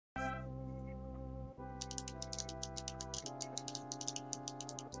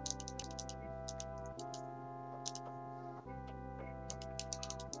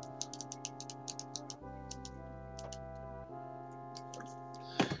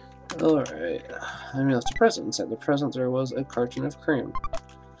Alright. I left a present. Inside the present there was a carton of cream.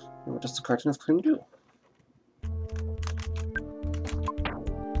 And what does the carton of cream do?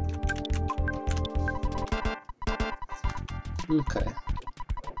 Okay.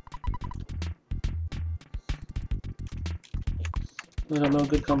 I don't know a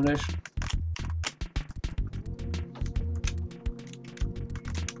good combination.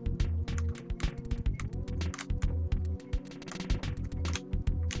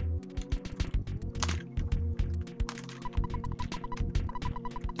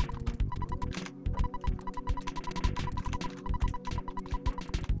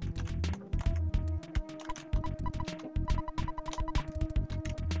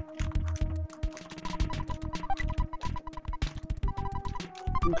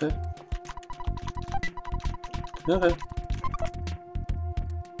 Okay. Okay.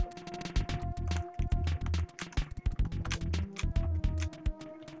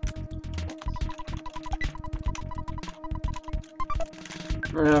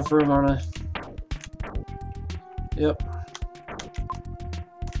 Run out of room, aren't I? Yep.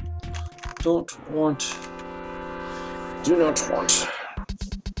 Don't want. Do not want.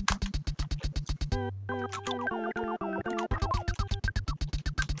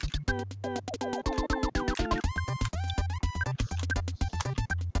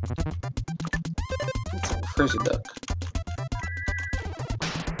 That's a crazy duck.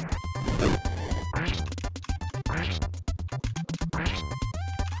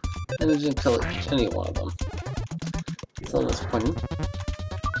 And it didn't kill any one of them. So that's disappointing.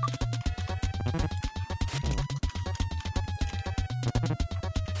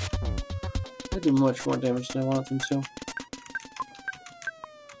 They do much more damage than I wanted them to.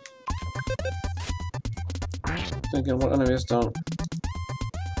 Thinking what enemies don't.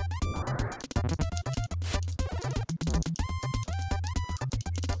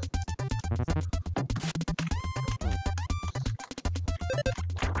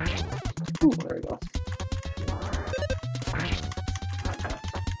 Ooh, there we go.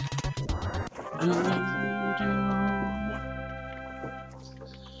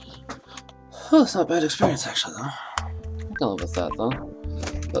 Oh, that's not a bad experience actually though. I can live with that though.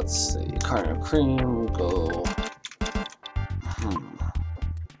 Let's see, carton of cream, go.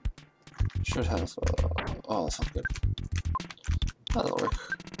 Should have, oh, that's not good. That'll work.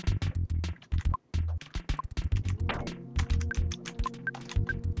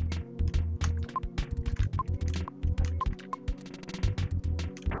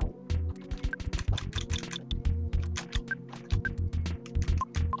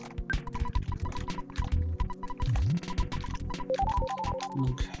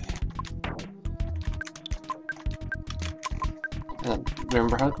 Okay.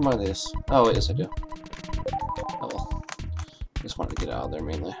 Remember how to combine these? Oh, wait, yes I do. Oh well. Just wanted to get out of there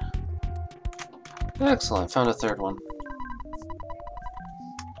mainly. Excellent, found a third one.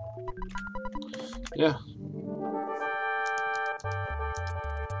 Yeah.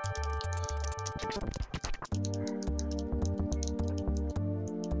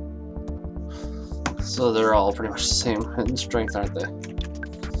 So they're all pretty much the same in strength, aren't they?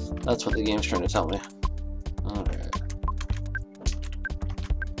 That's what the game's trying to tell me. Alright.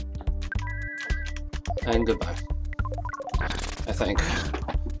 And goodbye. I think.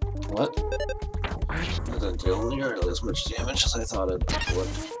 What? That didn't deal nearly as much damage as I thought it would.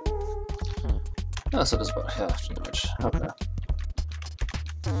 Oh, so it is about half damage. Okay.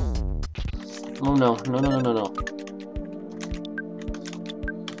 Oh no, no, no, no, no, no.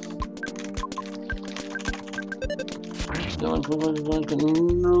 Come on, come on, come on, come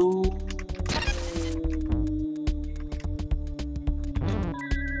on. No.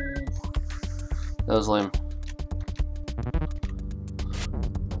 That was lame.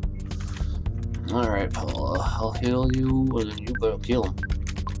 Alright, Paula, I'll heal you, and then you better kill him.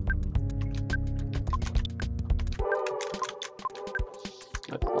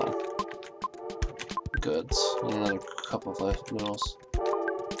 Right, come on. Goods. Need another cup of life noodles.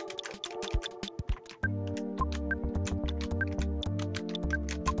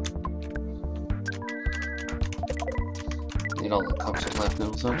 Need all the cups of life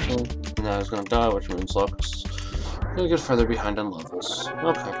noodles actually. And now he's gonna die, which means Luck's gonna get further behind on levels.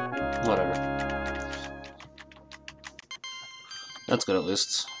 Okay, whatever. That's good at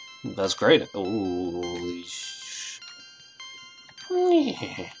least. That's great. Holy sh... Ooh.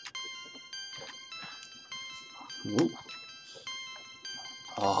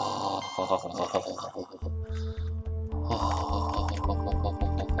 Oh,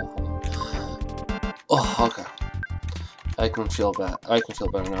 okay. I can feel bad. I can feel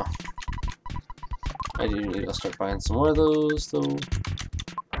better now. I do need to start buying some more of those, though.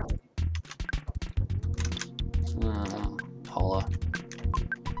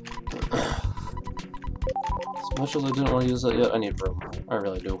 much as I didn't want to use that yet, I need room. I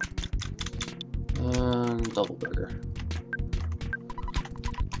really do. And double burger.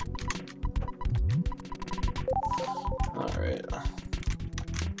 Alright.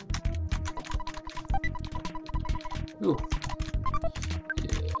 Ooh.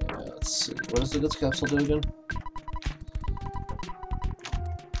 Yeah, let's see. What does the goods capsule do again?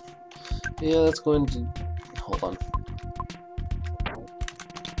 Yeah, that's going to... Hold on.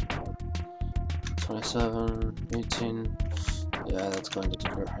 27, 18... Yeah, that's going to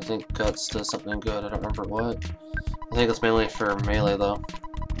do... I think guts does something good, I don't remember what. I think it's mainly for melee, though.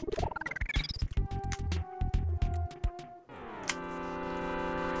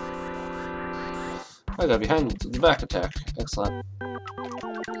 I got behind the back attack. Excellent.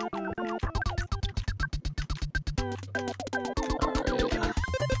 Alright.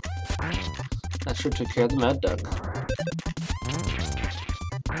 That should take care of the mad duck.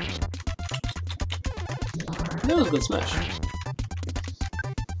 That was a good smash.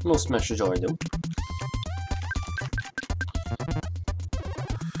 Most smashes I do.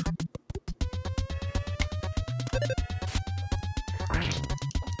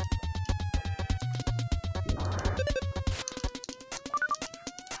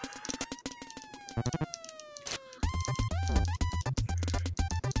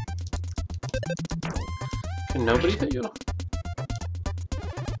 Can nobody hit you?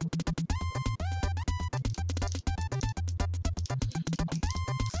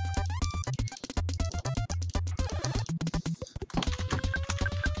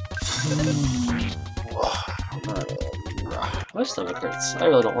 My stomach hurts. I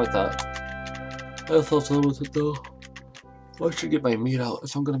really don't like that. I have to live with it though. I should get my meat out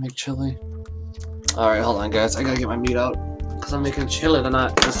if I'm gonna make chili. Alright, hold on guys. I gotta get my meat out. Because I'm making chili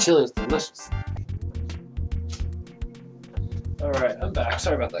tonight. Because chili is delicious. Alright, I'm back.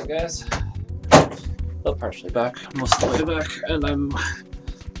 Sorry about that, guys. Well, partially back. Most of the way back. And I'm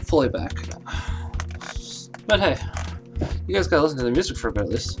fully back. But hey, you guys gotta listen to the music for a bit at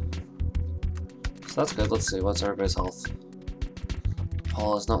least. So that's good. Let's see. What's everybody's health?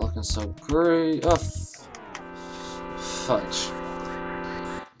 Paul is not looking so great. Oh, fudge.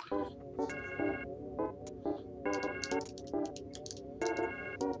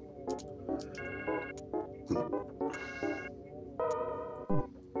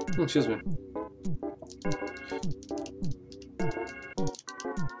 Excuse me.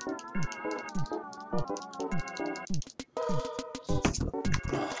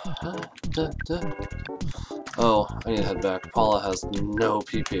 Oh, I need to head back. Paula has no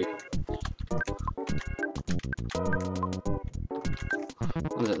PP.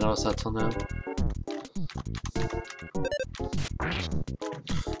 I didn't notice that till now.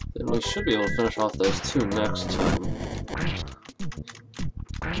 Then we should be able to finish off those two next time.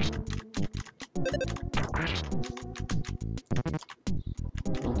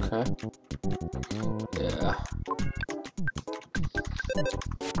 Okay. Yeah.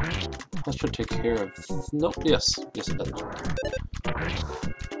 That should take care of... Nope, yes. Yes, it does.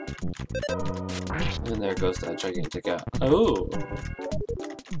 And there goes that gigantic cat. Oh!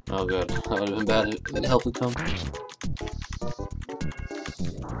 Oh, good. That would have been bad if it helped it come.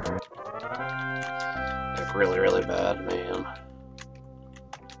 Like, really, really bad, man.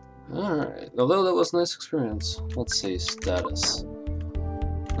 Alright. Although that was a nice experience. Let's see. Status.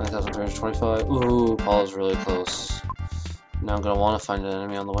 9,325. Ooh, Paul's really close. Now I'm gonna want to find an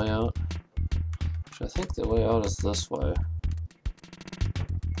enemy on the way out. Which I think the way out is this way.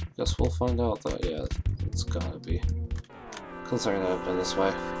 Guess we'll find out though. Yeah, it's gotta be. Considering that I've been this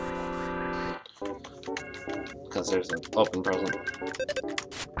way. Because there's an open present.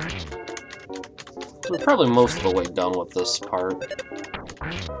 We're probably most of the way done with this part.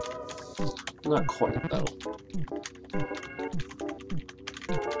 Not quite though.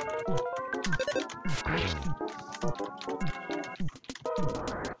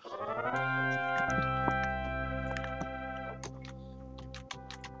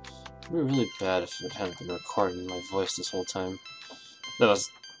 It would be really bad if it hadn't been recording my voice this whole time. That was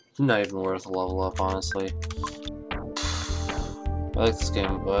not even worth a level up, honestly. I like this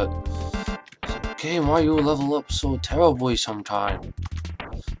game, but... Game, why you level up so terribly sometime?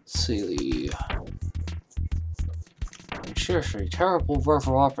 Silly. And seriously, terrible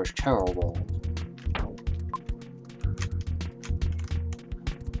level up is terrible.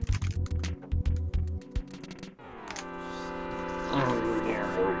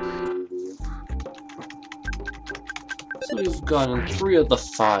 So we've gotten 3 of the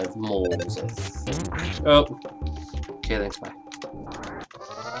 5 moles, I think. Oh. Okay, thanks, bye.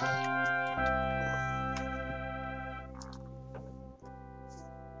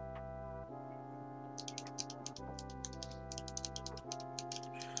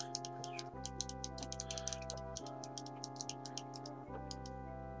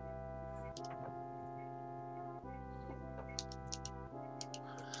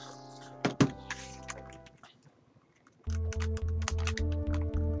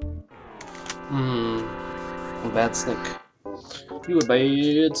 A bad snake. You a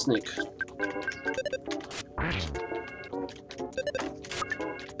bad snake.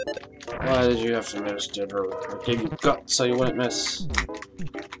 Why did you have to miss, Dinner? I gave you guts so you wouldn't miss.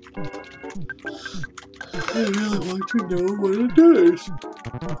 I really want to know what it is.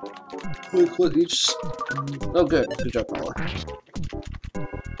 Like what each... Oh good. Good job, Paula.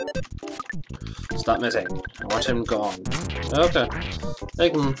 Stop missing. I want him gone. Okay. I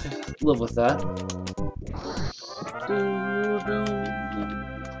can live with that.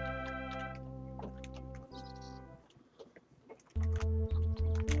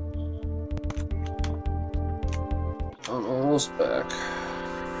 I'm almost back.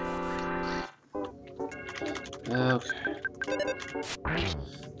 Okay.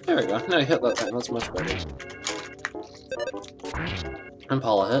 There we go. Now I hit that time. That's much better. And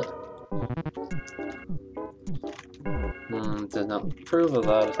Paula hit. Did not approve of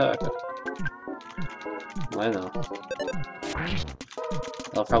that attack. I know.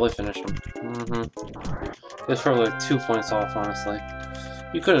 I'll probably finish him. It's probably like 2 points off, honestly.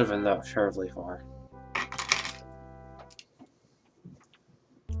 You couldn't have been that terribly far.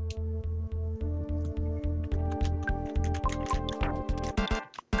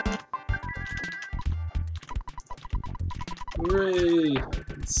 Hooray!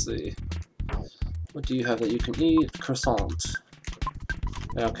 Let's see. What do you have that you can eat? Croissant.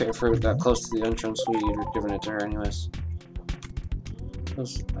 I don't care if we got close to the entrance, we were giving it to her anyways.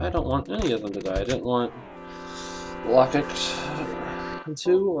 Because I don't want any of them to die. I didn't want Lockett,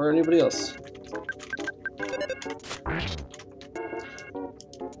 2, or anybody else.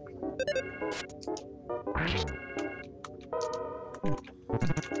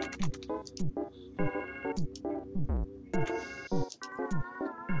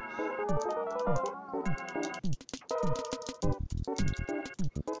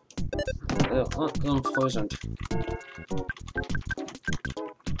 I don't want them poisoned.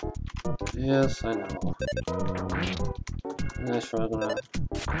 Yes, I know. Nice for gonna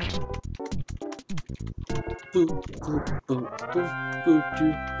boop boop boop boop boop boop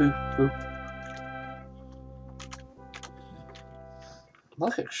boop boop.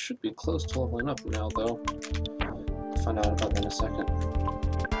 Lockett should be close to leveling up now, though. I'll find out about that in a second.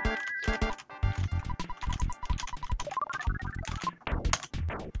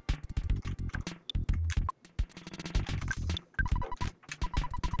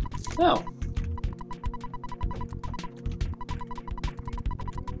 Oh.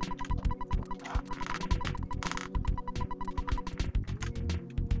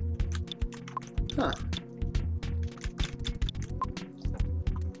 Huh.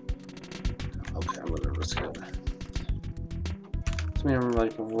 Okay, I'm gonna risk it. So I'm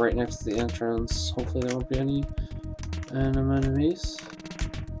like right next to the entrance. Hopefully there won't be any enemies.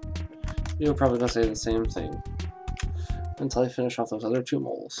 You're probably gonna say the same thing until I finish off those other 2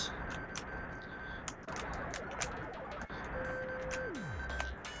 moles.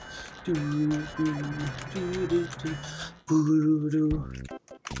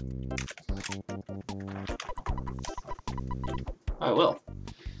 I will.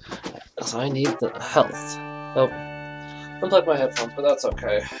 Because I need the health. Oh, unplugged my headphones, but that's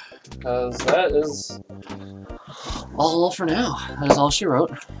okay. Because that is all for now. That is all she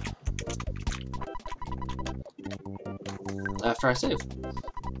wrote. After I save.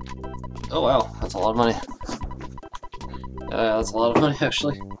 Oh wow, that's a lot of money. Yeah, that's a lot of money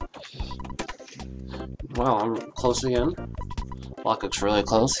actually. Wow, I'm close again. Lockett's really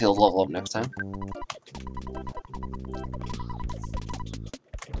close. He'll level up next time.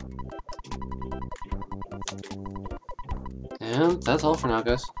 And that's all for now,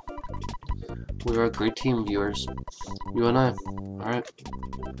 guys. We are a great team, viewers. You and I. Alright.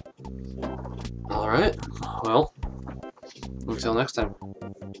 Alright. Well, until next time.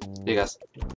 See you guys.